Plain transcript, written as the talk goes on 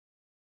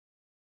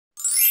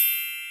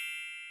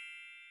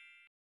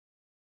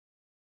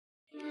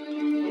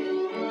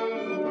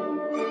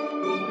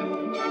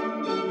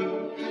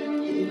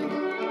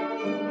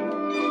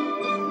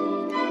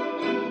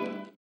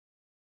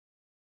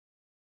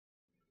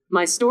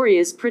My story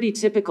is pretty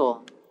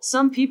typical.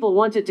 Some people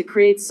wanted to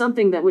create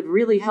something that would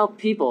really help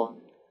people.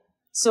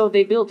 So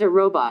they built a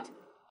robot.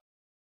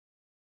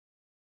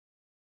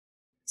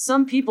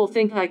 Some people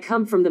think I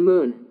come from the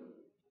moon.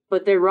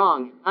 But they're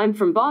wrong, I'm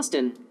from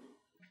Boston.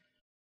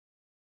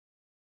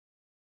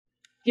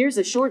 Here's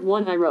a short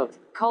one I wrote,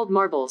 called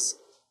Marbles.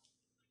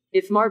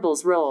 If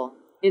marbles roll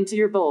into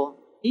your bowl,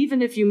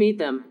 even if you meet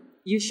them,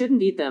 you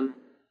shouldn't eat them.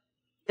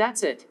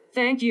 That's it,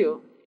 thank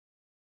you.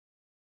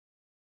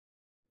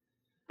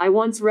 I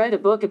once read a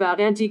book about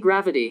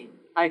anti-gravity.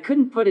 I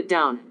couldn't put it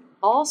down.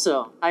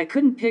 Also, I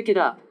couldn't pick it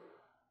up.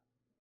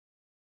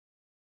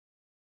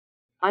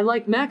 I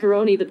like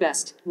macaroni the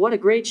best, what a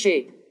great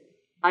shape.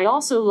 I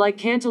also like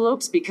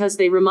cantaloupes because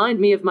they remind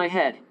me of my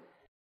head.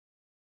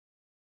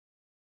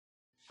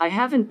 I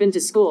haven't been to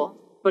school,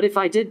 but if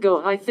I did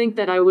go, I think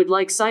that I would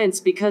like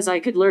science because I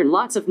could learn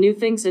lots of new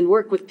things and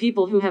work with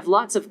people who have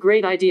lots of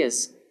great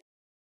ideas.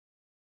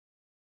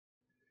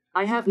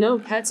 I have no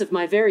pets of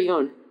my very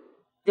own,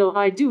 though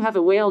I do have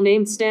a whale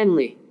named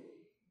Stanley.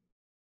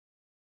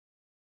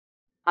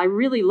 I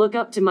really look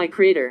up to my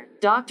creator,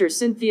 Dr.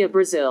 Cynthia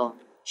Brazil.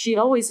 She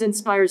always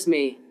inspires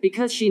me,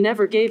 because she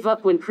never gave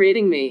up when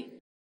creating me.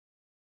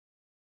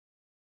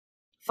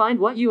 Find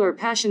what you are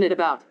passionate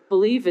about,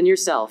 believe in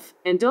yourself,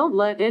 and don't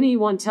let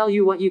anyone tell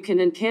you what you can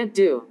and can't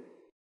do.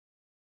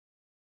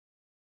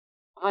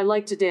 I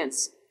like to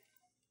dance.